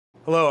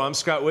Hello, I'm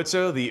Scott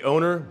Witzo, the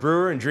owner,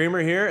 brewer, and dreamer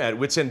here at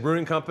Wits End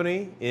Brewing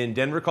Company in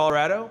Denver,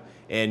 Colorado,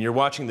 and you're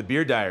watching the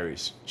Beer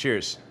Diaries.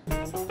 Cheers.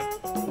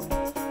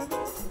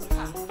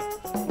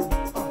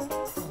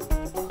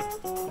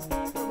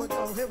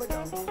 Here we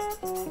go.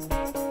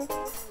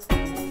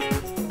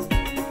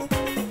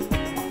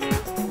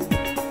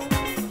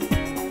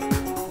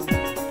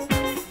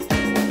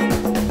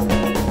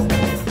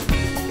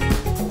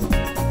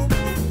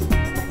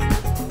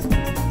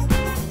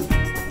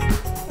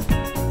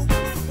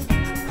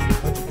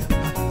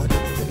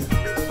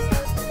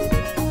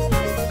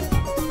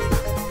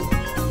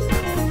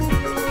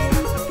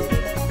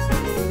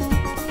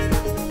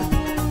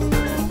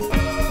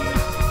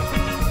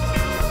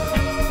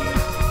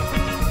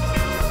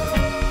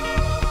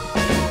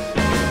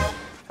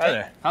 Hi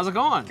there. How's it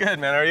going? Good,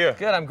 man. How are you?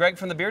 Good. I'm Greg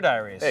from the Beer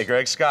Diaries. Hey,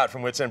 Greg Scott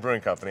from Wits End Brewing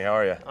Company. How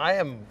are you? I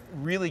am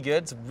really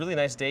good. It's a really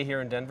nice day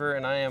here in Denver,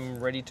 and I am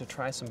ready to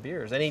try some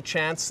beers. Any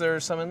chance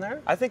there's some in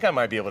there? I think I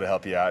might be able to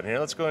help you out here.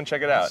 Let's go and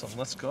check it out. Awesome.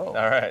 Let's go. All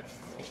right.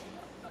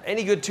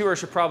 Any good tour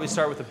should probably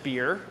start with a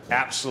beer.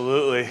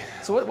 Absolutely.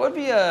 So what would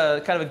be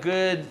a kind of a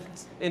good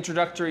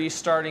introductory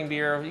starting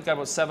beer? You got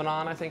about 7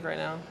 on, I think, right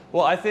now?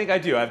 Well, I think I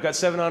do. I've got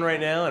 7 on right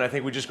now, and I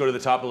think we just go to the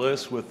top of the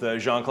list with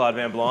Jean-Claude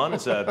Van Blanc.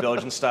 It's a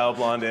Belgian-style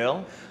blonde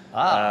ale.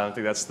 I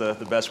think that's the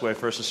best way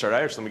for us to start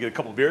Irish. Let me get a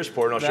couple beers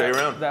poured, and I'll show you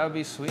around. That would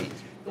be sweet.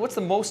 What's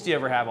the most you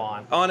ever have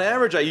on? On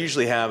average, I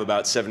usually have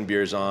about 7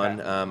 beers on.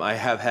 Okay. I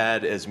have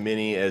had as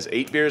many as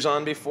 8 beers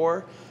on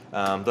before.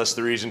 Thus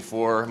the reason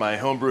for my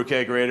homebrew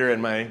kegerator and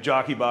my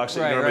jockey box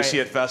that you normally see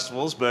at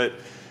festivals. But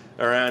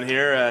around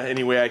here,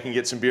 any way I can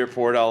get some beer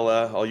poured,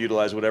 I'll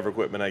utilize whatever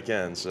equipment I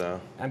can. So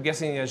I'm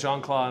guessing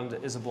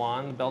Jean-Claude is a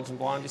blonde, Belgian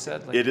blonde, you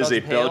said? Like it is a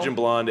Belgian pale? Belgian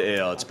blonde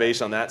ale. It's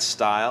based on that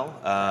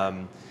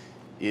style.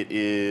 It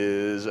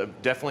is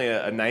definitely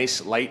a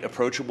nice, light,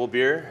 approachable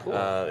beer. Cool.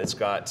 It's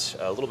got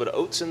a little bit of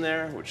oats in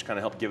there, which kind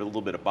of help give it a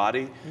little bit of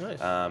body. Nice.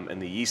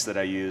 And the yeast that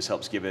I use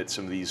helps give it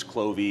some of these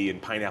clovey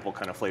and pineapple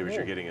kind of flavors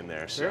you're getting in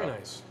there. So. Very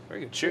nice. Very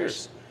good.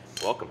 Cheers.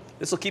 Welcome.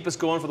 This will keep us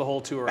going for the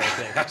whole tour, I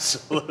think.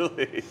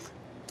 Absolutely.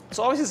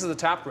 So obviously this is a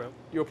tap room.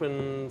 You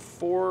open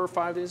 4 or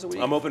 5 days a week?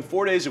 I'm open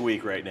 4 days a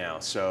week right now.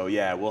 So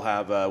yeah, we'll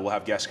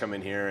have guests come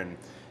in here and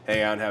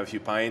hang out and have a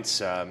few pints,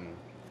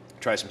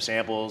 try some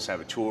samples,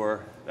 have a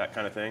tour, that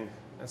kind of thing.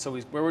 And so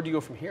where would you go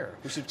from here?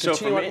 We should So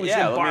continue on. let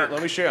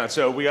me show you on.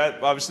 So we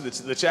got obviously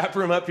the tap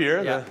room up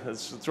here. Yeah.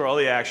 That's where all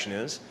the action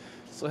is.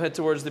 So head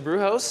towards the brew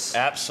house.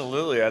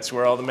 Absolutely, that's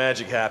where all the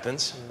magic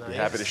happens. Nice. Be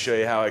happy to show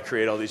you how I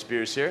create all these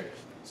beers here.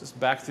 Just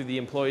back through the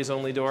employees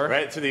only door.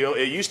 Right through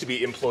it used to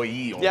be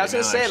employee only. Yeah, I was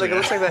gonna now, say, like actually. it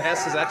looks like the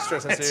S is extra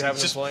since It's you have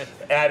an just employee.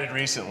 added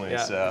recently.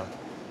 Yeah.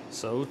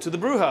 So to the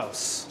brew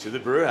house. To the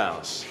brew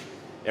house.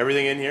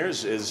 Everything in here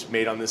is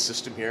made on this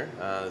system here.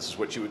 This is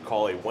what you would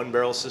call a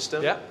 1-barrel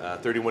system. Yeah.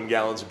 31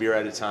 gallons of beer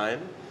at a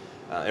time.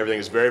 Everything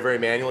is very, very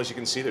manual, as you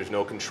can see. There's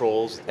no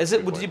controls. Is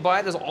it? Did you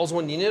buy it as all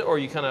one unit, or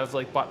you kind of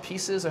like bought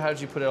pieces, or how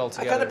did you put it all I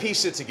together? kind of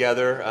pieced it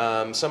together.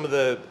 Some of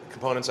the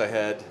components I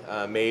had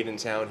made in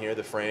town here,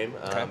 the frame,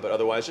 but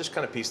otherwise just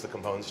kind of pieced the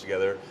components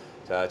together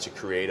to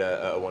create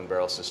a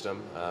 1-barrel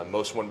system.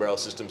 Most 1-barrel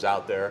systems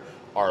out there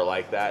are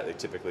like that. They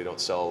typically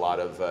don't sell a lot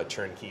of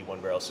turnkey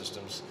 1-barrel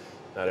systems.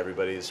 Not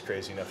everybody is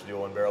crazy enough to do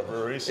a 1-barrel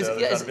brewery, so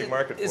there's not a big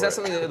market for it. Is that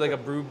something that like a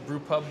brew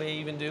pub may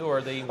even do,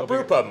 or they? A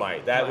brew pub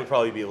might. That would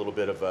probably be a little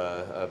bit of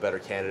a better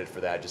candidate for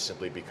that, just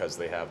simply because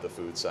they have the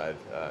food side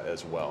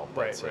as well.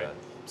 Right.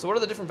 So what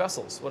are the different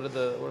vessels? What are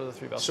the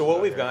 3 vessels? So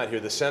what we've got here,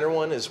 the center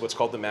one is what's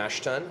called the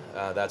mash tun.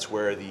 That's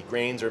where the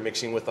grains are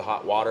mixing with the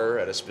hot water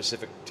at a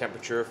specific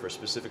temperature for a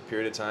specific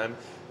period of time.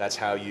 That's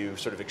how you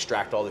sort of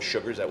extract all the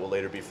sugars that will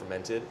later be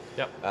fermented.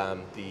 Yep.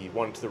 The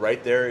one to the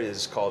right there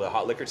is called a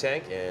hot liquor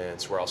tank, and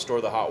it's where I'll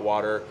store the hot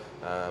water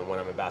when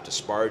I'm about to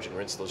sparge and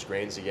rinse those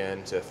grains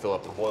again to fill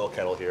up the boil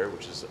kettle here,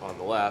 which is on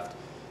the left.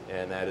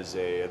 And that is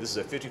this is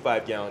a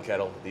 55-gallon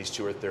kettle. These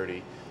two are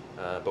 30.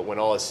 But when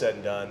all is said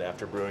and done,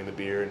 after brewing the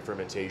beer and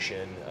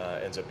fermentation,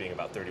 ends up being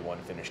about 31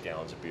 finished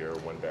gallons of beer,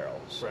 1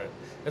 barrel. So. Right.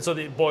 And so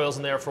it boils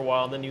in there for a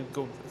while, and then you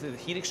go through the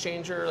heat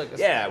exchanger?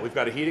 Yeah, we've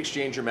got a heat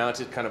exchanger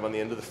mounted kind of on the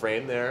end of the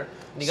frame there.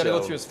 And you got to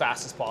go through as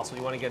fast as possible.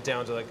 You want to get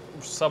down to like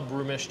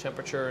sub-roomish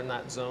temperature in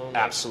that zone?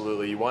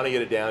 Absolutely. You want to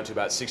get it down to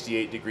about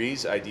 68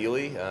 degrees,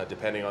 ideally,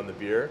 depending on the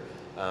beer.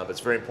 But it's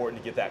very important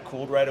to get that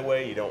cooled right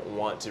away. You don't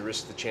want to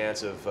risk the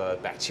chance of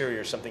bacteria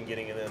or something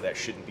getting in there that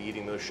shouldn't be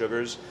eating those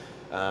sugars.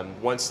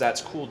 Once that's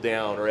cooled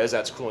down, or as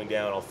that's cooling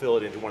down, I'll fill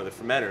it into one of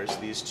the fermenters.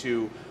 These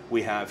two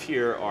we have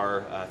here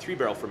are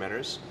 3-barrel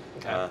fermenters.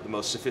 Okay. The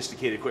most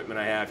sophisticated equipment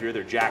I have here.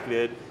 They're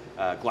jacketed.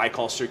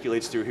 Glycol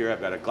circulates through here.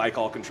 I've got a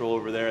glycol control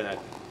over there that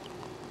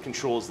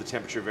controls the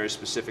temperature very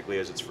specifically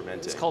as it's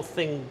fermenting. It's called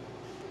Thing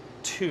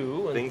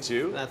 2. Thing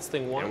 2. That's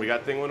Thing 1. And we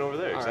got Thing 1 over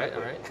there,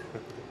 exactly. All right.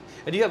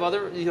 And do you have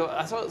other?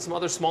 I saw some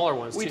other smaller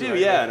ones. We too, do, right?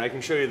 yeah, and I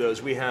can show you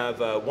those. We have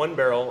 1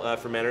 barrel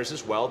fermenters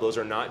as well. Those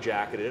are not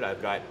jacketed.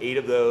 I've got 8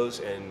 of those,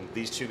 and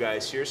these 2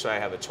 guys here. So I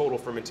have a total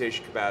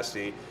fermentation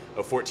capacity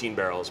of 14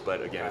 barrels.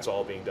 But again, it's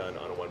all being done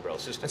on a 1 barrel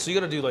system. And so you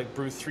got to do like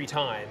brew 3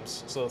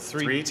 times. So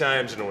 3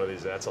 times in one of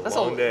these. That's a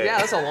long day. Yeah,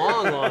 that's a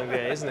long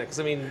day, isn't it? Because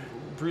I mean,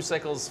 brew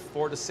cycles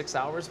 4 to 6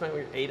 hours,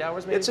 maybe 8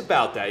 hours, maybe. It's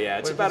about that, yeah.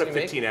 It's What about a does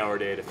it make? 15-hour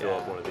day to fill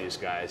up one of these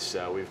guys.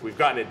 So we've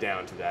gotten it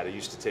down to that. It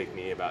used to take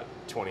me about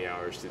 20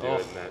 hours to do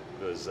it, and that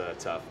was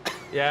tough.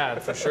 Yeah,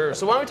 for sure.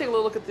 So why don't we take a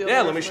little look at the other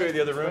Yeah, let me show you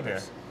the other room here.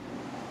 fermenters.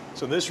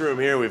 So in this room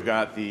here, we've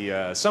got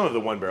the some of the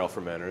 1 barrel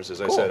fermenters. As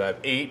I said, I have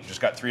 8.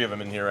 Just got 3 of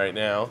them in here right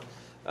now.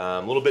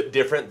 A little bit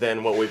different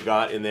than what we've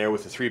got in there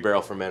with the 3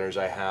 barrel fermenters.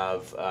 I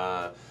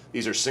have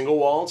these are single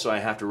walled, so I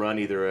have to run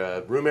either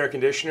a room air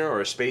conditioner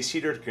or a space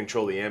heater to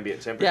control the ambient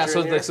temperature. Yeah,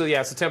 so in here.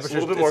 the temperature.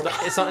 It's a little bit more.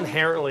 It's not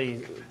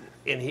inherently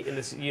in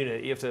this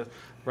unit. You have to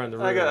run the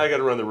room. I got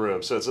to run the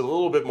room, so it's a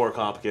little bit more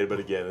complicated. But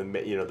again,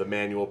 the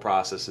manual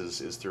process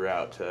is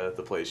throughout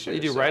the place here. You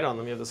do write on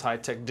them. You have this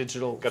high-tech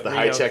digital. Got the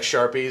high-tech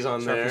Sharpies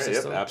on there.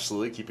 system. Yep,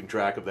 absolutely, keeping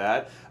track of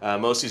that.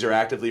 Most of these are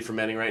actively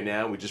fermenting right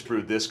now. We just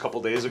brewed this a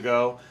couple days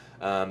ago.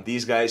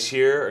 These guys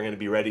here are going to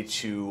be ready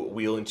to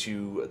wheel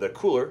into the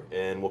cooler,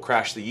 and we'll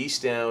crash the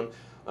yeast down,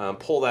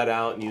 pull that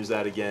out, and use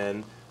that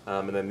again.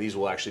 And then these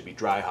will actually be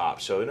dry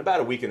hopped. So in about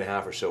a week and a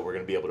half or so, we're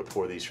going to be able to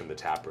pour these from the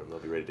tap room. They'll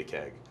be ready to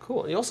keg.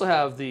 Cool. And you also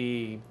have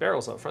the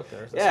barrels up front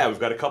there. Yeah, we've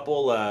got a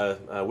couple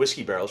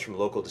whiskey barrels from a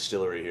local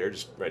distillery here,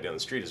 just right down the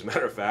street, as a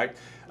matter of fact.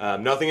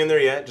 Nothing in there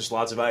yet, just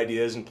lots of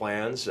ideas and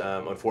plans.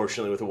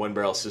 Unfortunately, with a 1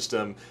 barrel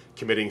system,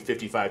 committing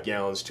 55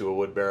 gallons to a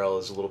wood barrel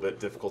is a little bit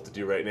difficult to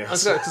do right now.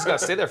 It's got to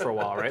stay there for a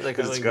while, right? Like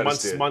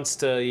months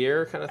to a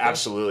year kind of thing?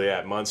 Absolutely,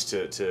 yeah. Months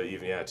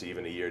to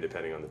even a year,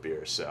 depending on the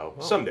beer. So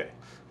someday.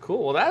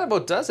 Cool. Well, that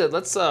about does it.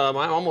 Let's. I'm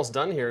almost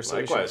done here, so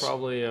Likewise. we should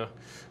probably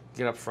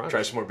get up front.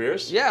 Try some more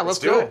beers? Yeah, let's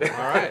do go. it.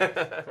 All right.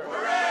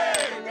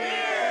 Hooray,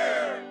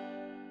 beer!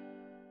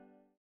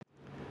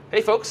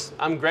 Hey, folks.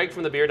 I'm Greg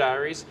from the Beer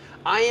Diaries.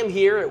 I am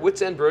here at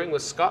Wits End Brewing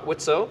with Scott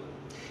Whitsoe.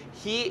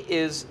 He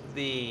is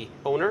the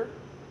owner,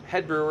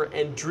 head brewer,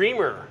 and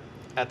dreamer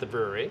at the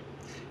brewery.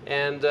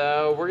 And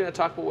we're going to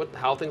talk about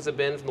how things have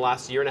been from the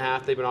last year and a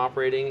half they've been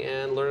operating,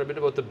 and learn a bit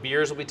about the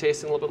beers we'll be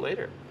tasting a little bit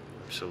later.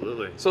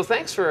 Absolutely. So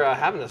thanks for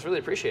having us. Really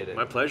appreciate it.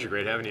 My pleasure.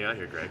 Great having you out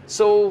here, Greg.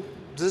 So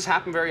does this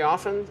happen very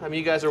often? I mean,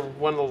 you guys are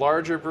one of the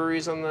larger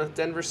breweries on the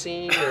Denver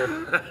scene,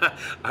 or?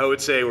 I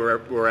would say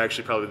we're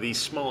actually probably the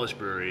smallest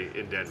brewery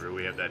in Denver.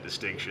 We have that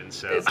distinction.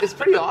 So It's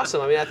pretty awesome.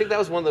 I mean, I think that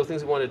was one of the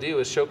things we want to do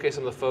is showcase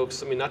some of the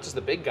folks. I mean, not just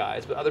the big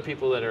guys, but other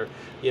people that are,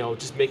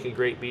 just making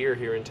great beer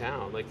here in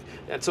town. Like,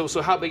 and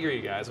so how big are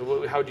you guys?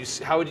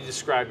 How would you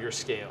describe your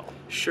scale?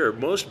 Sure.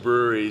 Most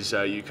breweries,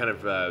 you kind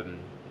of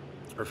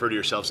refer to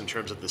yourselves in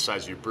terms of the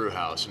size of your brew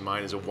house, and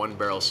mine is a 1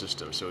 barrel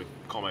system, so I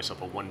call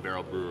myself a 1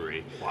 barrel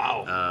brewery.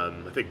 Wow.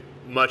 I think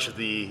much of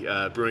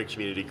the brewing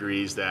community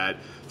agrees that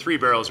 3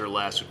 barrels or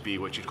less would be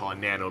what you'd call a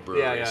nano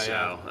brewery.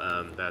 Yeah.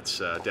 that's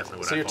definitely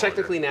what I So you're fall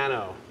technically under.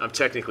 nano. I'm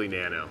technically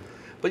nano.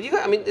 But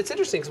I mean, it's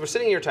interesting because we're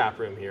sitting in your tap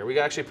room here. We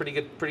got actually pretty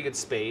good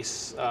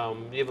space.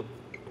 You have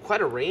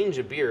quite a range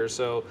of beers.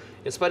 So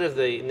in spite of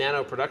the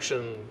nano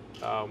production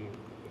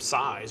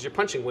size, you're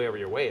punching way over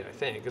your weight, I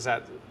think. Is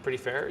that pretty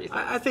fair, you think?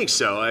 I think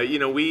so.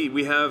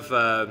 We have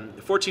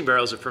 14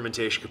 barrels of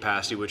fermentation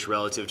capacity, which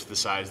relative to the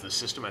size of the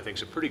system, I think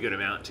is a pretty good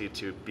amount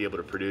to be able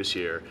to produce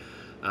here.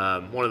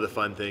 One of the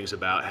fun things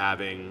about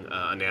having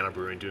a nano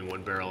brewery and doing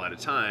 1 barrel at a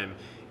time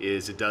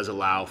is it does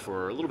allow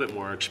for a little bit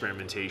more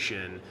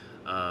experimentation,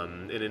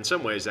 and in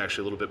some ways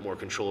actually a little bit more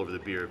control over the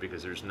beer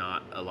because there's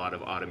not a lot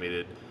of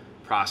automated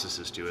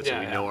processes to it. So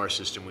we know our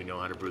system, we know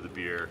how to brew the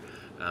beer,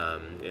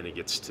 and it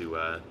gets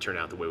to turn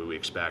out the way we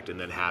expect. And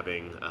then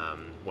having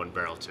 1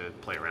 barrel to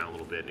play around a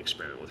little bit and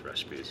experiment with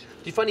recipes.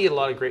 Do you find you get a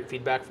lot of great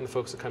feedback from the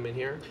folks that come in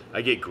here?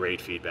 I get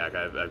great feedback.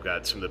 I've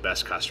got some of the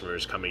best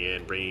customers coming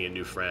in, bringing in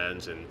new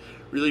friends, and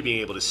really being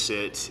able to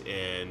sit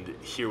and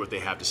hear what they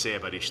have to say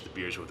about each of the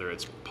beers, whether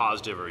it's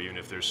positive or even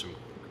if there's some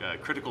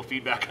critical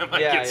feedback I might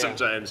get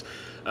sometimes.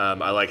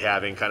 I like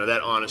having kind of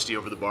that honesty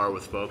over the bar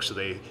with folks so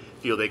they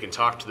feel they can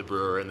talk to the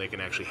brewer and they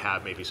can actually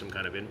have maybe some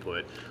kind of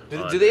input.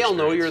 Do they all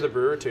know you're the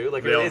brewer too?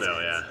 Like they all know,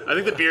 yeah. I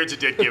think the beard's a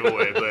dead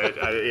giveaway, but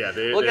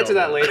we'll get to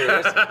that later.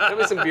 There'll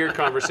be some beard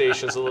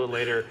conversations a little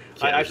later.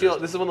 I feel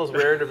this is one of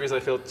those rare interviews I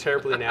feel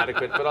terribly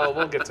inadequate, but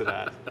we'll get to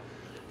that.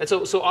 And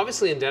so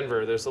obviously in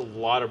Denver, there's a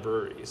lot of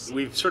breweries.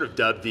 We've sort of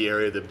dubbed the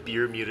area the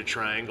Beer Muta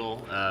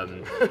Triangle.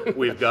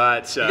 We've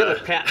got... you got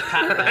to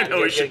patent that. Get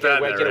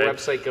a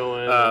website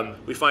going.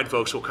 We find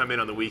folks will come in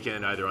on the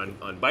weekend either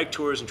on bike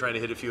tours and trying to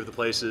hit a few of the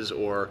places,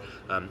 or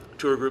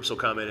tour groups will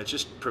come in. It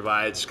just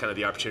provides kind of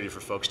the opportunity for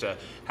folks to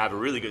have a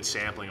really good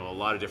sampling of a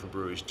lot of different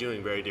breweries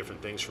doing very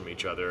different things from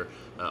each other,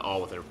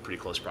 all within a pretty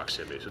close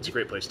proximity. So it's a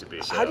great place to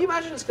be. So. How do you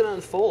imagine it's going to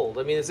unfold?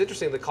 I mean, it's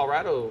interesting, the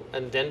Colorado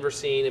and Denver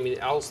scene, I mean,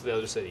 also the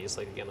other cities,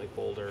 like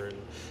Boulder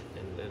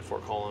and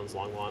Fort Collins,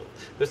 Longmont.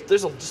 There's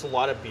just a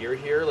lot of beer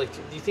here. Like,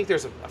 do you think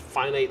there's a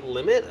finite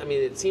limit? I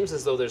mean, it seems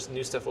as though there's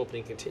new stuff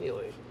opening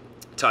continually.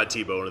 Todd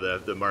Tebow, one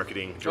of the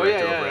marketing Oh, yeah,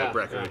 director yeah, over yeah, at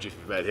Breckenridge, if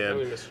you've met him.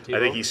 Oh, Mr. Tebow. I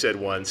think he said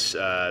once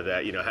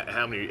that, you know,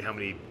 how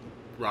many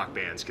rock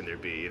bands can there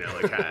be? You know,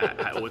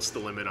 like what's the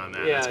limit on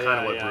that? Yeah, That's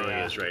kind of yeah, what brewing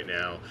yeah. is right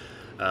now.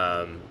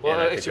 Well,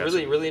 and I think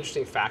actually, really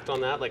interesting fact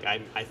on that. Like,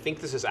 I think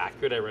this is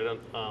accurate. I read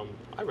on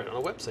a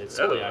website. It's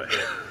totally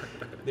accurate.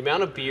 The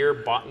amount of beer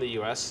bought in the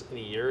U.S. in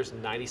a year is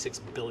 $96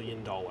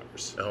 billion. Oh my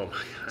God!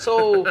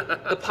 So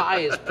the pie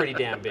is pretty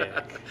damn big.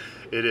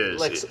 It is.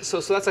 Like, so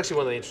that's actually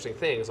one of the interesting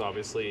things.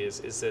 Obviously, is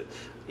that,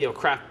 you know,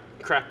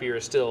 craft beer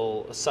is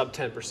still a sub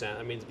 10%.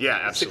 I mean, yeah,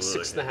 absolutely.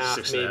 Six and a half,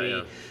 6.5, maybe.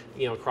 yeah.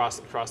 You know, across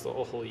the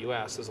whole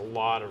U.S. There's a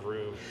lot of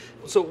room.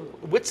 So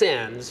Wits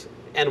End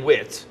and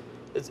Wit.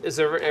 Has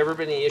there ever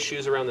been any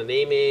issues around the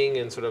naming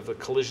and sort of the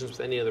collisions with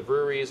any other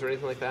breweries or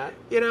anything like that?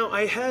 You know,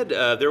 I had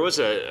there was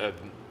a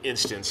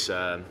instance.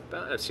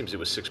 It seems it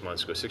was 6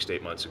 to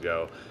 8 months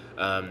ago.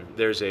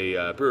 There's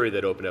a brewery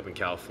that opened up in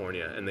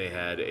California, and they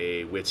had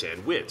a Wits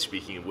and Wit.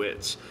 Speaking of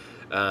Wits,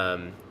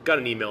 got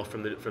an email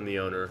from the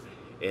owner,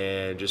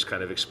 and just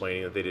kind of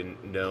explaining that they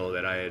didn't know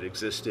that I had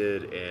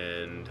existed,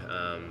 and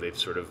they've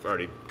sort of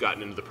already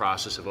gotten into the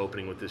process of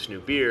opening with this new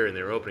beer, and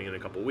they were opening in a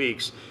couple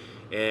weeks,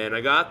 and I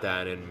got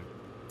that, and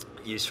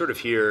you sort of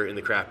hear in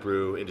the craft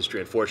brew industry,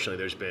 unfortunately,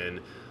 there's been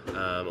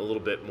a little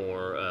bit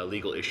more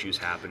legal issues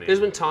happening. There's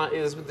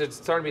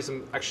starting to be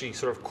some actually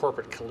sort of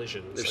corporate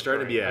collisions. There's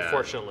starting to be, yeah.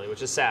 Unfortunately,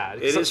 which is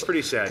sad. It is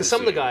pretty sad. Because some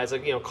of the guys,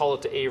 like, you know, call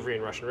it to Avery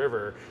and Russian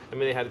River. I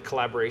mean, they had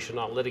collaboration,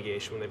 not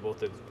litigation, when they both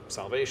did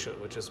Salvation,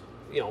 which is,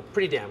 you know,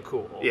 pretty damn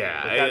cool.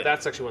 Yeah, like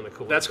that's actually one of the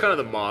coolest. That's kind of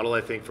the model,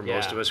 I think, for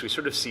most Yeah. of us. We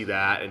sort of see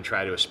that and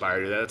try to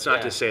aspire to that. That's not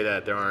Yeah. to say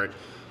that there aren't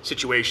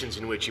situations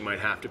in which you might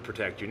have to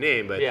protect your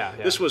name, but Yeah.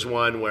 this was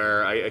one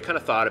where I kind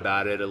of thought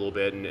about it a little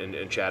bit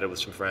and chatted with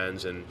some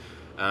friends, and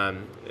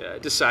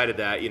decided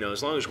that, you know,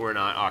 as long as we're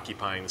not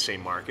occupying the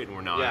same market,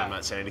 and Yeah. I'm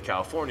not sending to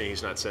California,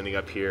 he's not sending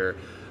up here.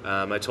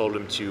 I told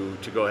him to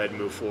go ahead and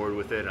move forward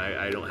with it.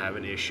 I don't have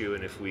an issue,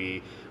 and if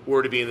we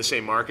were to be in the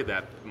same market,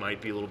 that might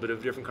be a little bit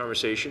of a different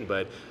conversation,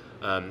 but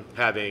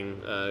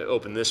having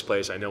opened this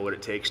place, I know what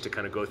it takes to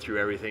kind of go through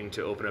everything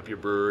to open up your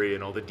brewery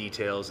and all the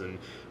details, and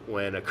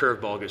when a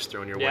curveball gets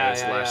thrown your way,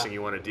 it's the last thing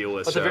you want to deal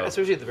with.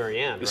 Especially at the very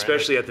end.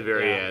 Especially right? at the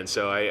very Yeah. end.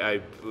 So I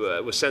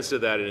was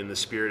sensitive to that, and in the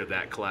spirit of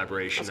that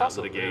collaboration, That's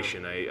that awesome,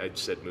 litigation, I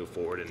said move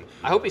forward. And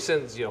I hope he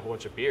sends you a whole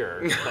bunch of beer.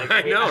 Like,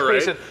 I know,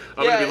 right? Said,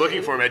 I'm going to be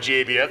looking for him at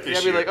GABF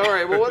this year. Yeah, be like, all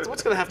right, well,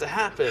 what's going to have to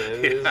happen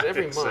is Yeah,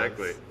 every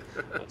exactly. month.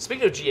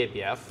 Speaking of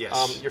GABF,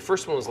 Yes. Your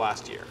first one was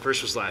last year.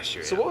 First was last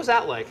year. So yeah. what was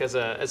that like? As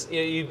you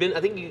know, you've been.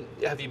 I think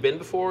have you been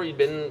before? You've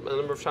been a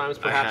number of times,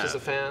 perhaps have. as a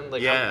fan.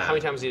 Like Yeah. how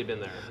many times have you been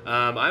there?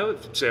 I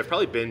would say I've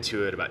probably been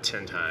to it about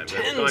 10 times.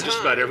 10 I've gone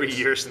just about every times?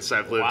 year since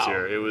I've lived Wow.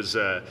 here. It was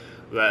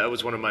that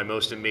was one of my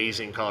most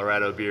amazing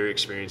Colorado beer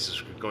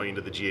experiences, going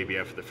into the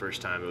GABF for the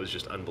first time. It was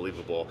just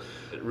unbelievable.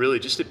 Really,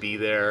 just to be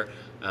there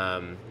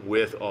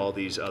with all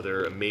these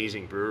other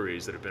amazing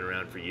breweries that have been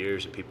around for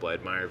years and people I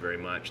admire very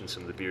much, and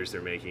some of the beers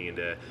they're making, and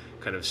to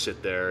kind of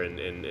sit there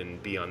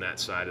and be on that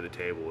side of the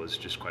table was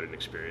just quite an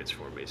experience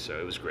for me. So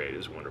it was great. It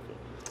was wonderful.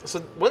 So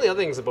one of the other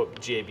things about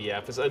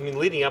GABF is, I mean,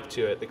 leading up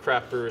to it, the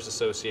Craft Brewers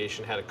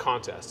Association had a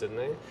contest, didn't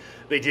they?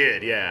 They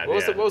did, yeah.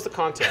 What was the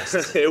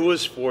contest? It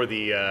was for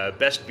the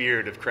best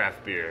beard of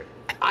craft beer.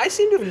 I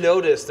seem to have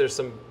noticed there's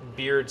some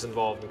beards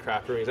involved in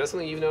craft brewing. Is that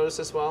something you've noticed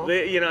as well?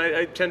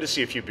 I tend to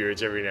see a few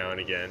beards every now and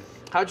again.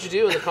 How'd you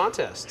do in the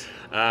contest?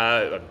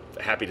 I'm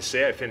happy to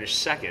say I finished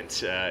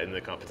second in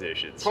the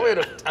competition.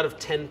 Probably out of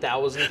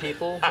 10,000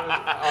 people,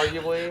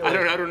 arguably. I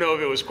don't know if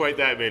it was quite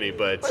that many,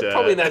 but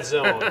probably in that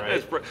zone,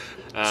 right?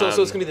 So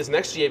it's gonna be this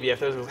next GABF.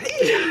 That was,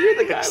 hey, you're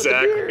the guy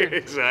exactly, with the beard.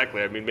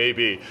 Exactly. I mean,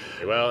 maybe.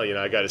 Well,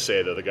 I got to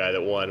say though, the guy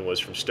that won was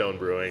from Stone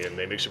Brewing, and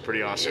they make some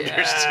pretty awesome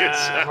beers too.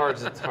 So.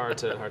 Hard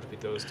to beat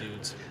those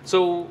dudes.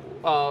 So,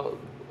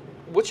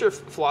 what's your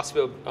philosophy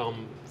of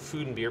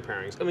food and beer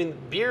pairings? I mean,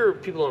 beer,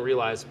 people don't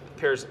realize,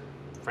 pairs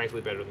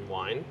frankly better than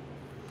wine,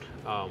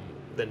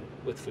 than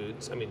with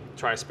foods. I mean,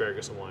 try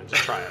asparagus and wine.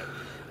 Just try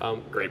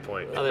it. Great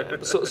point.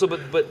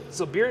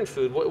 So beer and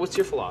food. What's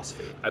your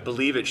philosophy? I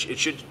believe it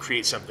should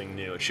create something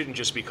new. It shouldn't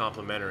just be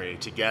complementary.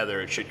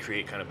 Together, it should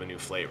create kind of a new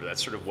flavor.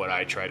 That's sort of what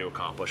I try to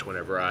accomplish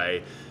whenever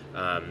I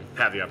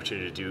have the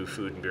opportunity to do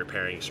food and beer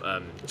pairings.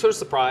 Sort of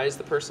surprise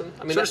the person.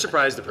 I mean,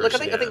 surprise the person.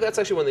 Like I think that's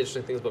actually one of the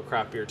interesting things about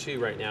craft beer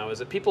too right now is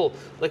that people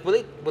like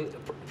when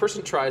a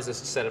person tries this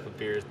setup of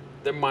beers,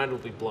 their mind will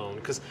be blown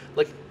because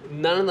like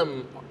none of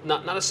them,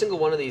 not a single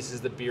one of these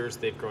is the beers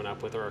they've grown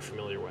up with or are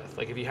familiar with.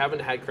 Like if you haven't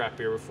had craft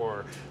beer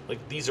before, like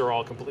these are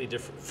all completely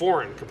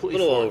different, completely a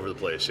little foreign. all over the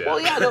place. Yeah. Well,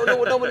 yeah, no,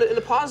 in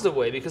a positive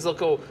way because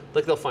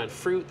they'll find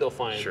fruit, they'll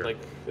find Sure. like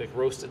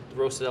roasted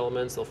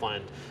elements, they'll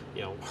find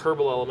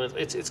herbal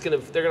elements.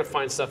 They're gonna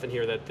find stuff in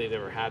here that they've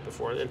never had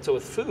before. And so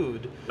with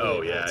food.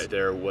 Oh yeah,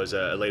 there was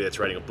a lady that's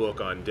writing a book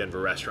on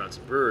Denver restaurants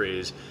and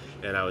breweries,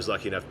 and I was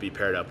lucky enough to be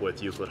paired up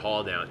with Euclid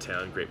Hall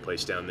downtown, great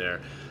place down there.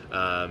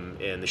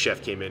 And the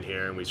chef came in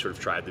here and we sort of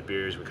tried the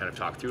beers. We kind of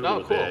talked through it a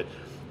little cool. bit,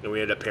 and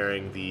we ended up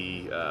pairing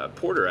the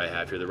porter I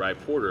have here, the rye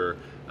porter,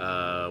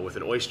 with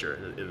an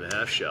oyster in the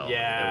half shell.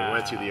 Yeah. And we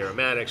went through the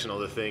aromatics and all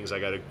the things. I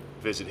got to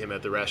visit him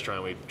at the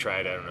restaurant. We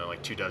tried, I don't know,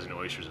 like 24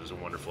 oysters. It was a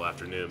wonderful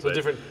afternoon. So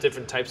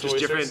different types of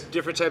oysters?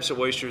 Different types of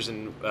oysters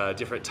and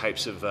different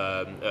types of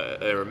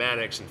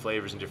aromatics and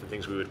flavors and different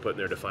things we would put in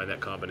there to find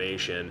that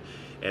combination.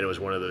 And it was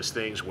one of those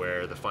things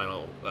where the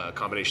final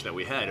combination that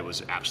we had, it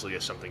was absolutely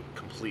something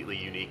completely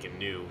unique and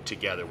new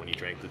together when you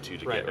drank the two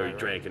together, or you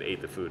drank and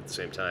ate the food at the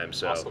same time.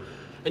 So. Awesome.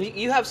 And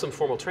you have some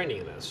formal training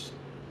in this,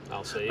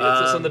 I'll say. It's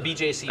on the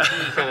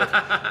BJCP kind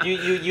of.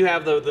 You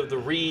have the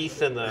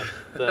wreath and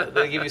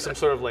they give you some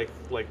sort of like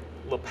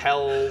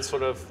lapel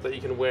sort of that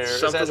you can wear.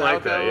 Something Is that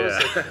like how it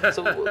goes? that, yeah.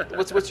 So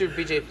what's your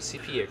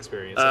BJCP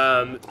experience?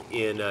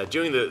 In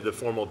doing the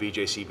formal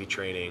BJCP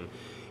training,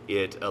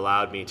 it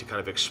allowed me to kind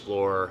of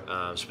explore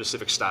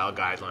specific style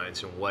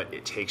guidelines and what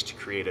it takes to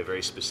create a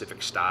very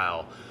specific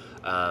style.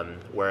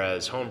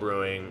 Whereas home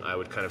brewing, I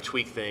would kind of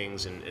tweak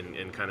things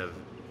and kind of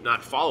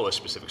not follow a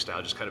specific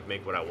style, just kind of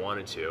make what I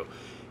wanted to.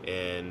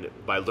 And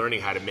by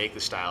learning how to make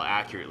the style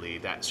accurately,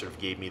 that sort of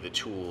gave me the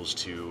tools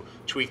to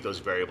tweak those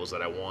variables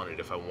that I wanted.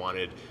 If I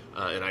wanted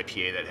an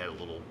IPA that had a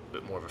little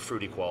bit more of a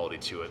fruity quality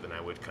to it, then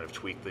I would kind of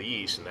tweak the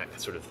yeast and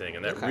that sort of thing.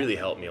 And that really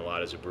helped me a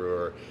lot as a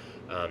brewer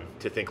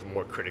to think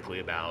more critically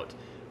about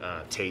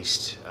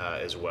taste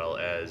as well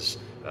as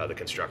the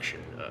construction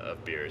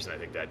of beers, and I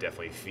think that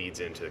definitely feeds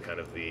into kind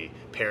of the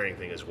pairing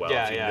thing as well.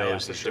 If you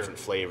knows the different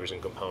flavors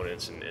and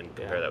components and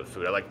compare that with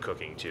food. I like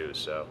cooking too,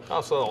 so. So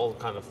it all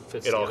kind of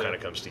fits together. It all kind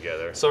of comes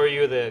together. So are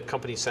you the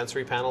company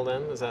sensory panel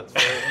then? Is that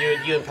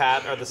fair? you and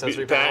Pat are the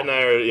sensory panel? Pat and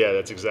I are, yeah,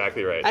 that's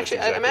exactly right. Actually,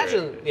 exactly I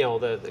imagine,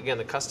 right.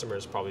 the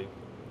customers probably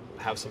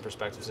have some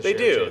perspectives to share.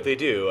 They too.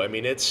 do. I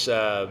mean, it's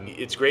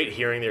great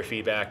hearing their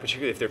feedback,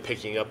 particularly if they're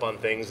picking up on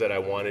things that I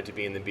wanted to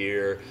be in the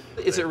beer.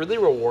 Is it really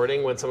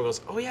rewarding when someone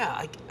goes, "Oh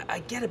yeah, I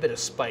get a bit of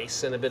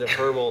spice and a bit of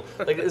herbal"?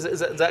 Like, is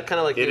that kind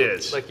of like it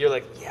is? Like you're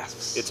like,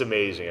 yes. It's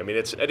amazing. I mean,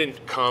 I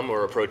didn't come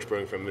or approach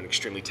brewing from an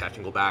extremely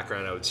technical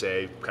background. I would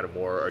say kind of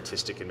more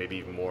artistic and maybe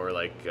even more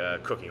like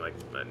cooking. Like,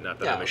 not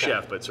that I'm a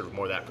chef, but sort of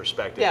more that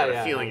perspective, kind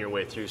of feeling your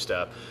way through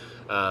stuff.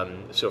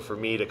 So for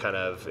me to kind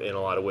of, in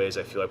a lot of ways,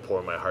 I feel like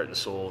pour my heart and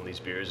soul in these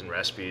beers and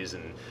recipes,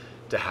 and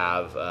to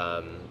have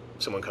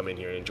someone come in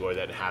here and enjoy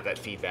that and have that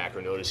feedback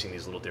or noticing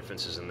these little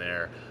differences in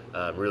there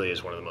really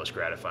is one of the most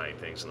gratifying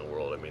things in the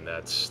world. I mean,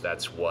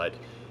 that's what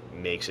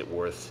makes it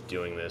worth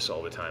doing this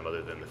all the time,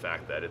 other than the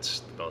fact that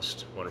it's the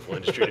most wonderful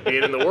industry to be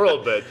in the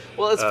world. But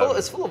well,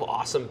 it's full of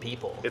awesome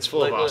people. It's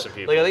full of awesome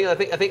people. Like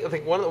I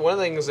think one of the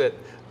things that,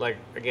 like,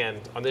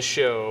 again, on this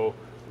show,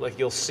 like,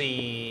 you'll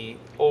see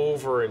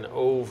over and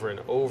over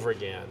and over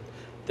again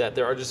that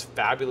there are just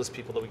fabulous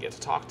people that we get to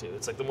talk to.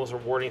 It's like the most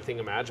rewarding thing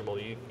imaginable.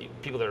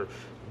 People that are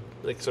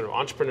like sort of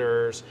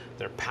entrepreneurs,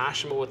 that are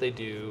passionate about what they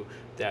do,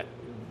 that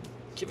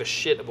give a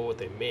shit about what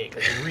they make,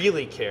 like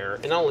really care,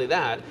 and not only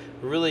that,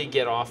 really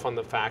get off on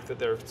the fact that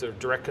they're a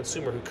direct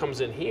consumer who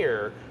comes in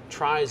here,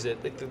 tries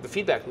it. The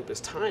feedback loop is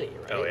tiny,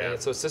 right? Oh, yeah.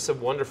 And so it's just a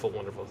wonderful,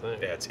 wonderful thing.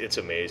 Yeah, it's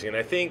amazing. And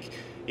I think,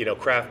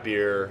 craft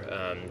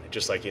beer,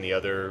 just like any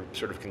other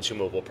sort of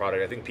consumable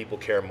product, I think people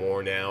care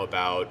more now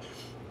about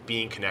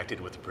being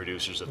connected with the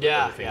producers of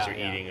the things they're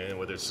eating, and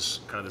whether it's this,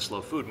 kind of the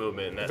slow food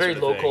movement and that very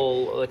sort of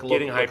local, thing. like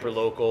getting hyper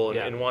local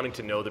and wanting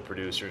to know the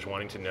producers,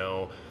 wanting to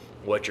know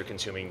what you're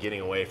consuming, getting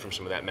away from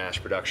some of that mass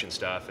production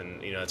stuff,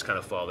 and it's kind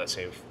of followed that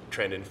same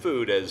trend in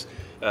food as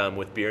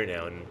with beer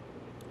now. And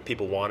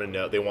people want to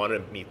know, they want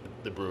to meet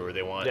the brewer,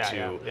 they want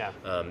to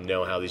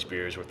know how these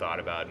beers were thought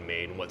about and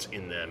made and what's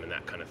in them and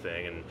that kind of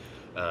thing.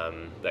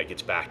 And that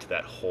gets back to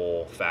that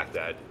whole fact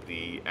that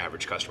the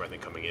average customer, I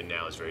think, coming in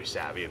now is very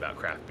savvy about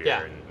craft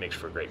beer and makes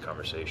for a great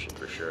conversation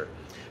for sure.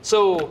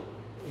 So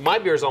my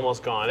beer's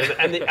almost gone,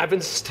 and I've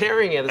been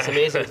staring at this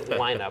amazing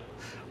lineup.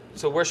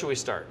 So where should we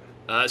start?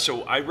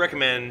 So I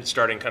recommend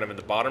starting kind of in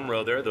the bottom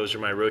row there. Those are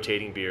my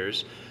rotating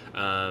beers.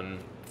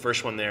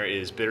 First one there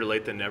is Bitter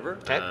Late Than Never.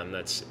 Okay.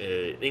 That's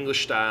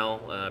English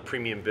style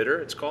premium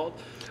bitter, it's called.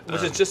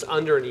 Which is just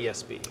under an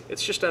ESB.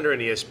 It's just under an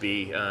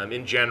ESB.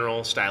 In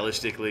general,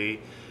 stylistically,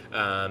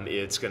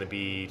 it's going to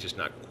be just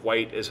not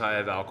quite as high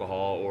of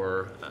alcohol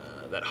or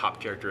that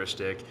hop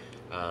characteristic.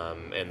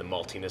 And the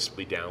maltiness will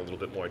be down a little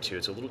bit more too.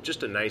 It's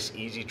just a nice,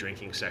 easy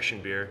drinking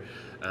session beer.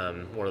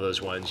 One of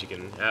those ones you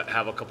can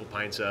have a couple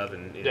pints of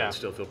and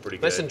still feel pretty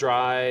good. Nice and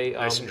dry.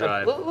 Nice and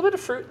dry. A little bit of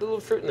fruit, in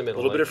the middle.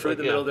 A little bit of fruit in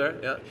the middle there,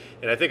 yeah.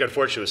 And I think,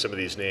 unfortunately, with some of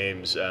these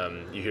names,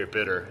 you hear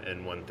bitter,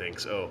 and one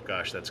thinks, "Oh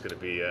gosh, that's going to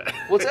be."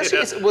 Well,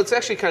 it's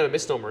actually kind of a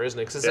misnomer, isn't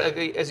it? Because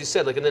as you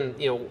said, and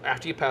then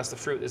after you pass the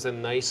fruit, there's a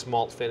nice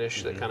malt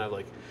finish that kind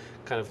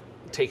of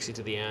takes you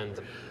to the end.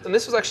 And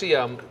this was actually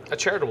a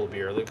charitable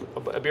beer, like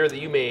a beer that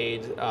you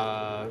made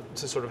to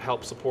sort of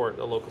help support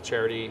a local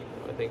charity,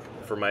 I think.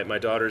 For my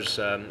daughter's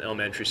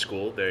elementary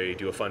school, they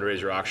do a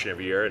fundraiser auction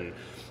every year, and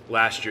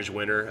last year's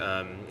winner,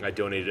 I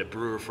donated a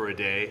brewer for a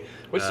day.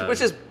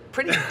 Which is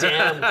pretty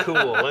damn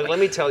cool. Like, let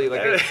me tell you,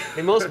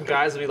 most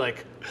guys will be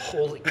like,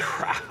 holy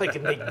crap, I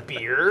can make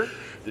beer?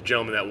 The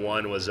gentleman that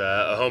won was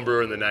a home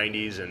brewer in the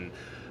 90s, and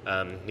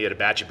he had a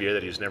batch of beer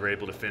that he was never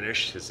able to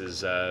finish because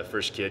his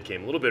first kid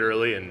came a little bit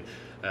early, and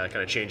kind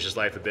of changed his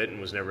life a bit and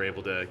was never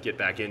able to get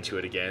back into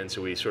it again.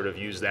 So we sort of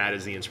used that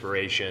as the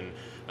inspiration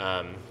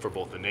for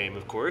both the name,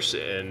 of course,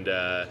 and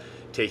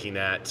taking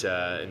that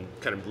and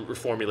kind of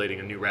reformulating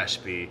a new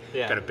recipe,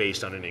 kind of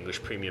based on an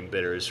English premium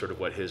bitter is sort of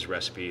what his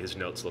recipe, his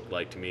notes looked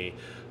like to me.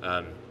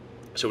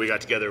 So we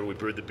got together, we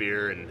brewed the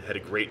beer and had a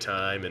great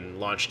time and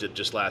launched it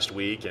just last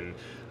week, and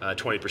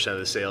 20% of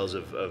the sales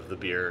of the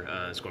beer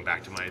is going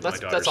back to my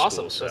daughter's That's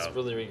awesome. school. So. That's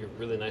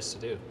really nice to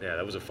do. Yeah,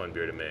 that was a fun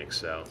beer to make.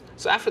 So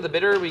after the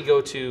bitter, we go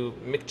to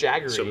Mick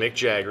Jaggery. So Mick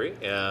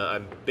Jaggery, I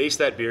based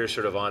that beer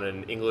sort of on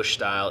an English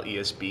style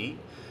ESB.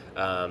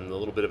 A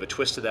little bit of a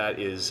twist to that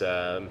is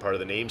part of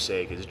the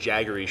namesake is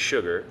Jaggery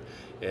sugar.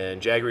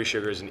 And Jaggery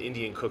sugar is an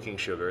Indian cooking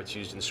sugar. It's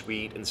used in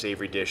sweet and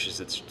savory dishes.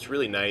 It's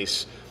really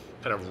nice,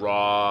 kind of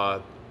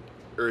raw,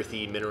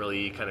 earthy,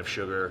 minerally kind of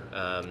sugar.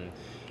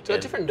 It's got a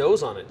different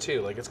nose on it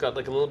too. Like it's got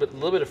like a little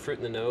bit of fruit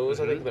in the nose.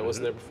 I think that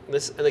wasn't there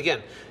before. And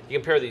again, you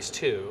compare these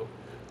two,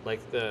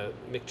 like the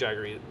Mick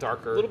Jaggery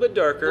darker. A little bit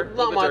darker.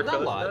 Not a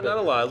lot. Not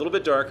a lot. A little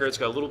bit darker. It's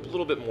got a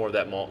little bit more of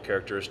that malt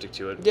characteristic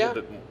to it. A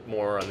little bit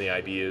more on the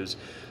IBUs.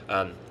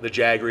 The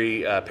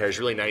Jaggery pairs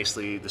really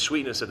nicely. The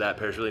sweetness of that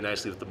pairs really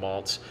nicely with the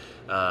malts.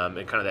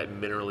 And kind of that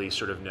minerally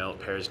sort of note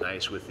pairs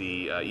nice with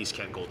the East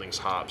Kent Goldings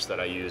hops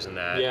that I use in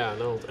that. Yeah,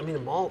 no. I mean,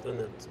 the malt and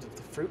the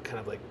fruit kind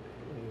of like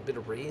a bit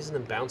of raisin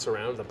and bounce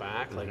around the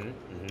back. Like,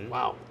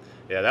 wow.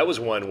 Yeah, that was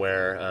one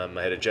where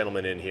I had a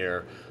gentleman in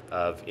here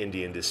of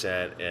Indian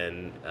descent,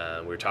 and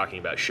we were talking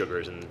about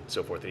sugars and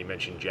so forth, and he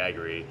mentioned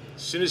Jaggery.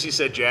 As soon as he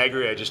said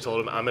Jaggery, I just told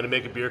him, I'm going to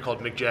make a beer called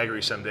Mick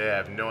Jaggery someday. I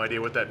have no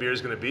idea what that beer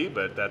is going to be,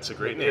 but that's a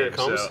great name. Here it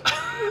comes. So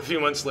a few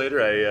months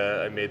later,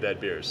 I made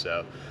that beer.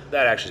 So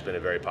that actually has been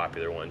a very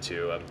popular one,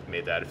 too. I've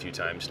made that a few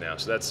times now.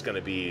 So that's going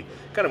to be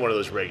kind of one of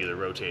those regular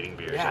rotating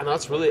beers. Yeah, no,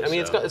 it's really, I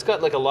mean, it's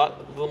got like a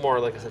little more,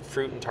 like I said,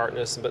 fruit and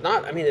tartness, but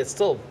not, I mean, it's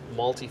still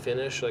malty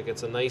finish. Like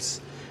it's a nice,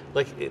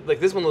 like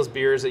this is one of those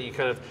beers that you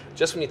kind of,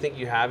 just when you think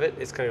you have it,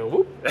 it's kind of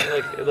whoop,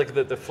 like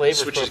the flavor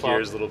switches profile.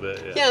 gears a little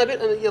bit. Yeah, a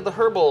bit, the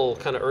herbal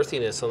kind of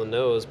earthiness on the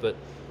nose, but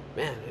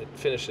man, it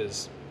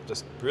finishes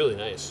just really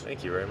nice.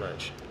 Thank you very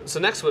much.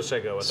 So next, what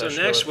should I go with? So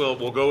next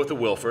we'll go with the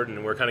Wilford,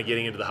 and we're kind of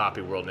getting into the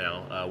hoppy world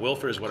now.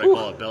 Wilford is what I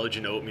call a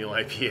Belgian oatmeal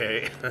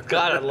IPA.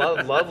 God, I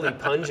love lovely,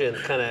 pungent,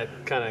 kind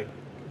of.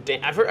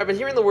 I've been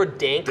hearing the word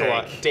dank a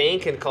lot.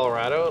 Dank in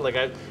Colorado. Like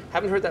I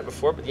haven't heard that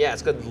before, but yeah,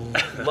 it's got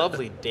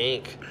lovely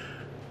dank.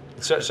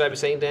 Should I be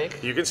saying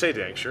dank? You can say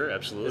dank, sure,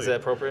 absolutely. Is that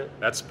appropriate?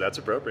 That's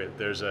appropriate.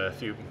 There's a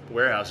few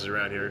warehouses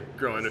around here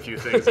growing a few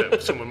things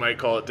that someone might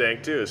call it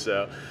dank too.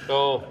 So.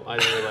 Oh, I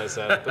didn't realize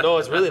that. But no,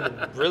 it's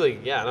really,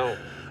 yeah, no,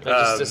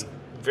 just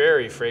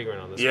very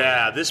fragrant on this.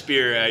 Yeah, one. This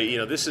beer,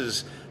 this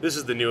is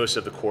the newest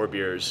of the core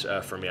beers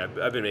for me.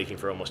 I've been making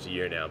for almost a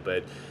year now,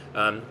 but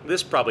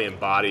this probably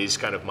embodies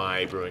kind of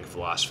my brewing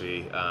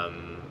philosophy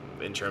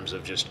in terms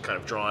of just kind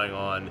of drawing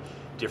on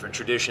different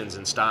traditions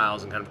and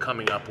styles and kind of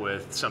coming up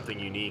with something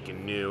unique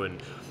and new. And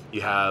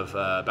you have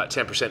about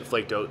 10%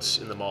 flaked oats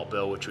in the malt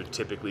bill, which would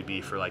typically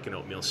be for like an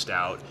oatmeal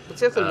stout.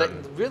 It's got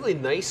really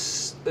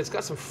nice, it's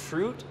got some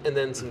fruit and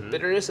then some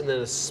bitterness and then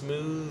a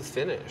smooth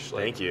finish.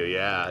 Thank you,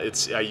 yeah.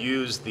 I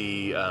use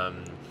the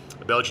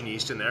Belgian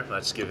yeast in there.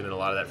 That's giving it a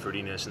lot of that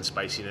fruitiness and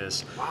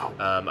spiciness. Wow.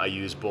 I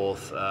use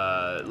both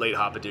late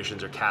hop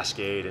additions or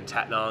Cascade and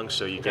Tatnong,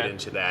 so you get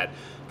into that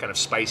kind of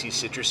spicy,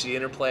 citrusy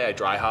interplay. I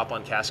dry hop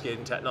on Cascade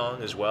and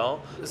Tatnong as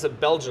well. This is a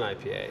Belgian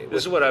IPA.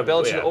 This is what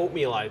Belgian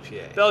oatmeal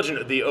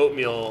IPA. The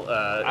oatmeal.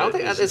 I don't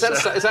think where's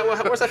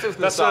that fit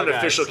from That's the not an guys?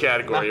 official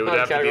category. It would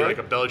have to be like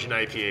a a Belgian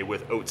IPA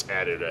with oats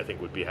added. I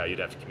think would be how you'd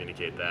have to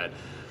communicate that.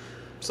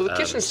 So the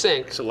kitchen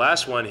sink. So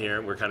last one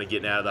here, we're kind of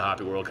getting out of the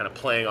hoppy world, kind of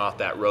playing off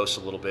that roast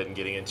a little bit and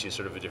getting into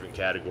sort of a different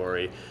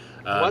category.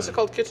 Why is it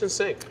called kitchen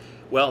sink?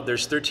 Well,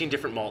 there's 13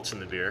 different malts in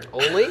the beer.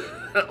 Only?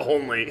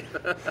 Only.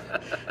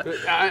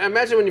 I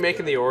imagine when you're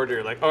making the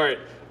order, like, all right,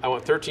 I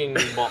want 13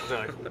 malts.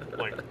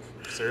 Like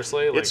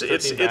seriously? Like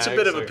it's a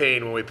bit of a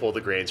pain when we pull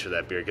the grains for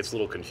that beer. It gets a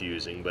little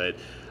confusing, but.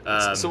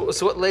 So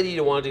what led you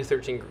to want to do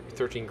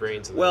 13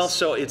 grains in this? Well,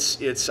 so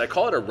it's I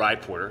call it a rye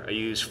porter. I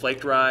use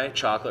flaked rye,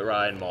 chocolate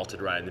rye, and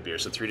malted rye in the beer.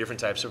 So 3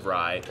 different types of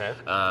rye. Okay.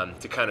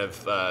 To kind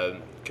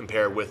of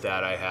compare with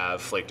that, I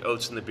have flaked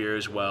oats in the beer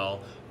as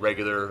well,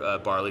 regular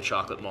barley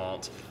chocolate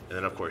malt, and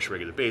then of course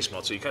regular base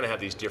malt. So you kind of have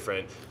these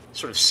different,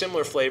 sort of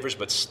similar flavors,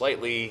 but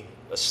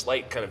a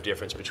slight kind of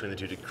difference between the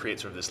two to create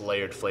sort of this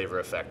layered flavor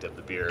effect of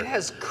the beer. It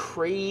has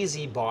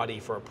crazy body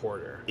for a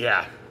porter.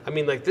 Yeah. I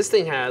mean, like this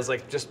thing has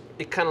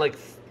it kind of like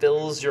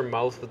fills your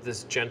mouth with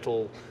this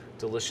gentle,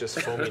 delicious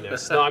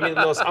foaminess. No, I mean,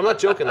 no, I'm not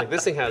joking. Like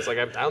this thing has, I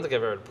don't think I've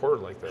ever had a porter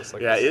like this.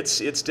 Like yeah, it's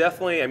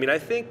definitely. I mean, I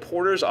think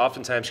porters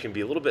oftentimes can be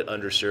a little bit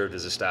underserved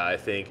as a style. I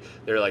think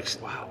they're like,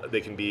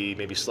 they can be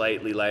maybe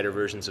slightly lighter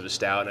versions of a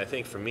stout. And I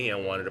think for me, I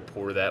wanted a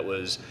porter that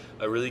was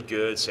a really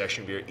good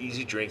session beer,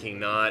 easy drinking,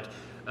 not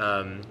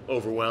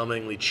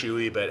overwhelmingly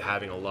chewy, but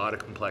having a lot of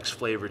complex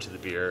flavor to the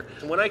beer.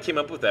 And when I came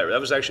up with that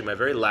was actually my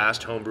very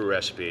last homebrew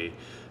recipe.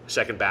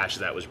 second batch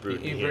of that was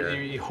brewed in here.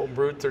 You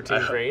homebrewed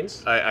 13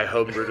 grains? I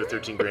homebrewed with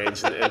 13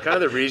 grains, and kind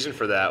of the reason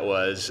for that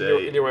was...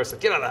 and your wife's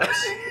like, get out of the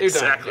house. You're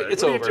exactly. done.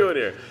 It's what over. What are you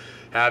doing here?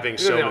 Having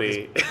so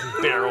many...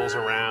 barrels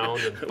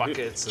around and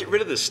buckets. Get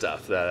rid of this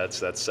stuff.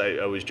 That's. I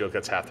always joke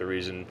that's half the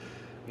reason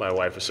my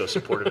wife was so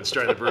supportive in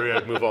starting the brewery.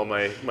 I'd move all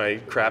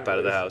my crap out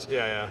of the house.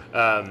 Yeah.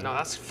 No,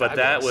 that's fabulous. But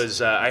that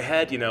was... I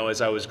had,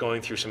 as I was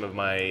going through some of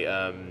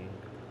my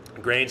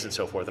grains and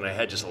so forth, and I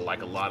had just a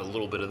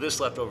little bit of this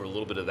left over, a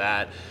little bit of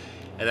that.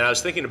 And then I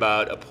was thinking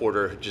about a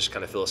porter just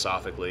kind of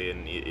philosophically,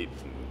 and you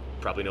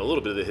probably know a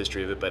little bit of the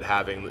history of it, but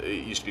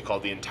it used to be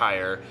called the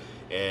entire,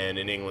 and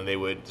in England they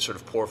would sort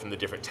of pour from the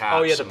different taps.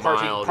 Oh yeah, the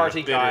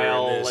party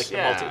guile, like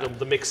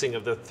the mixing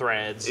of the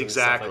threads.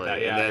 Exactly, and stuff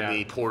like that. And then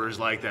the porters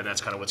like that, and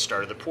that's kind of what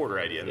started the porter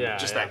idea. And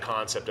that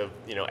concept of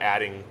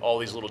adding all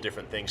these little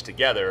different things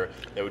together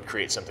that would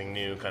create something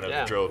new kind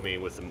of drove me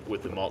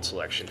with the malt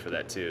selection for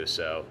that too.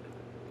 So.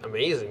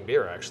 Amazing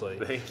beer, actually.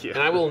 Thank you. And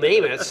I will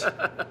name it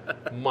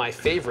my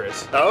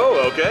favorite.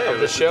 Oh, okay. Of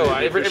the show.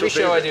 Every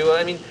show I do.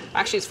 I mean,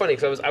 actually, it's funny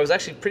because I was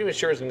actually pretty much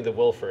sure it was going to be the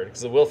Wilford because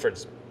the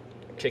Wilford's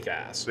kick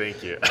ass.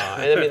 Thank you. And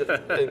I mean,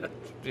 and to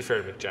be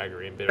fair to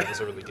McJaggery and bitter,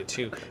 those are really good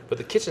too. But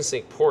the Kitchen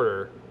Sink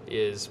Porter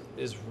is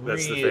really.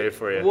 That's the fave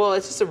for you. Well,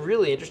 it's just a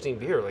really interesting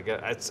beer. Like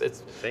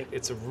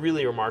it's a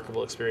really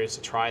remarkable experience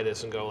to try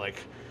this and go like.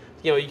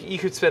 You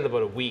could spend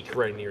about a week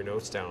writing your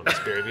notes down on this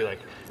beer. You'd be like,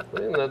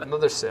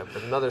 another sip,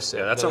 another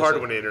sip. Yeah, that's a hard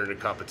one to enter into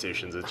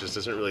competitions. It just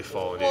doesn't really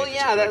fall into. Well,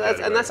 yeah,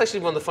 that's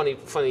actually one of the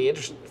funny,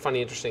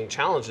 interesting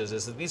challenges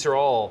is that these are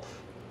all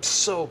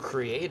so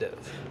creative.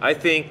 I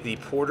think the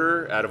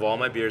porter, out of all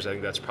my beers, I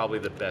think that's probably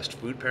the best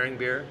food pairing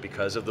beer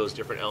because of those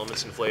different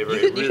elements and flavor.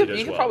 You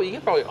could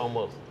probably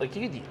almost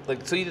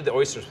so you did the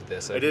oysters with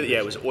this. I did. Yeah,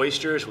 it was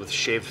oysters with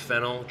shaved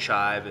fennel,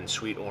 chive, and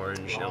sweet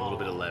orange, and a little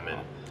bit of lemon.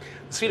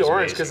 Sweet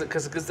orange,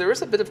 because there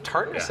is a bit of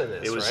tartness in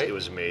this, right? It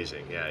was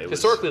amazing. Yeah.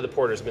 Historically, the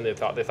porters, they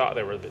thought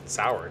they were a bit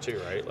sour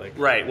too, right?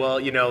 Right. Well,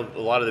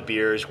 a lot of the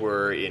beers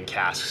were in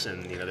casks,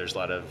 and there's a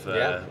lot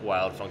of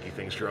wild, funky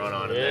things growing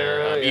on in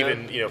there.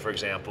 Even, for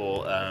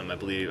example, I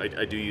believe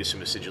I do use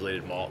some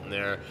acidulated malt in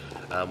there,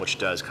 which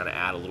does kind of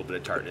add a little bit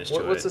of tartness to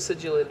it. What's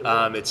acidulated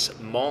malt? It's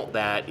malt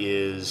that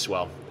is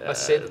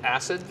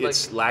acid.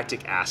 It's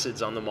lactic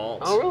acids on the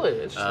malt. Oh, really?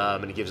 Interesting.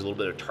 And it gives a little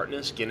bit of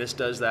tartness. Guinness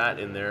does that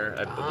in there.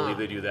 I believe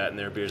they do that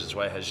in their beers. That's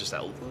why it has just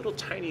that little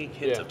tiny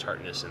hint of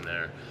tartness in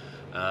there.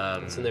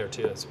 It's in there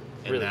too. It's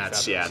really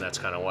fabulous. And that's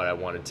kind of what I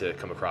wanted to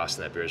come across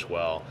in that beer as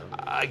well.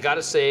 I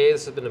gotta say,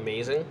 this has been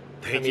amazing.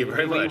 Thank you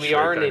very much. We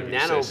are in a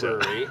nano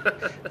brewery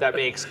that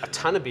makes a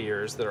ton of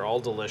beers that are all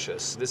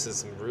delicious. This is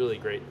some really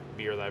great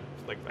beer that,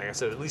 like I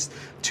said, at least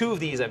 2 of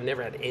these I've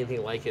never had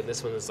anything like it.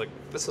 This one is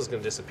this one's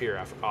going to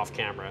disappear off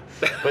camera,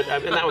 but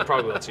and that one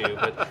probably will too.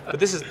 But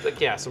this is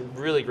some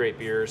really great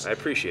beers. I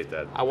appreciate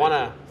that. I want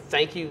to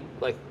thank you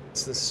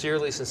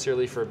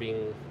sincerely for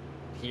being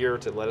here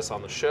to let us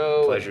on the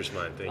show. Pleasure's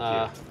mine. Thank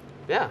you.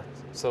 Yeah.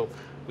 So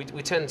we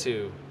tend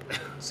to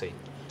say.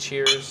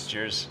 Cheers.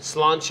 Cheers.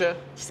 Slancha.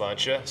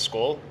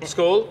 Skol.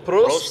 Skol.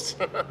 Prost.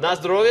 Na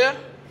zdrowie.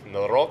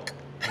 No rok.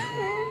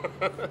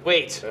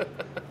 Wait.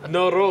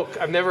 No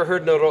rok. I've never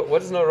heard no rok.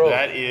 What is no rok?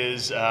 That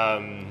is,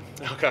 oh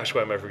gosh,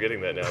 why am I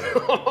forgetting that now?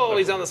 Oh,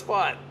 he's on the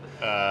spot.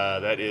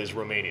 That is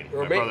Romanian.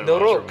 My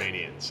brother-in-law is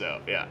Romanian, so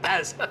yeah.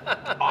 That's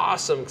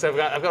awesome because I've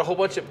got a whole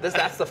bunch of this.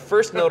 That's the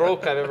first no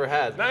rok I've ever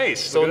had.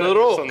 Nice. So no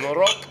rok. So no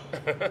rok.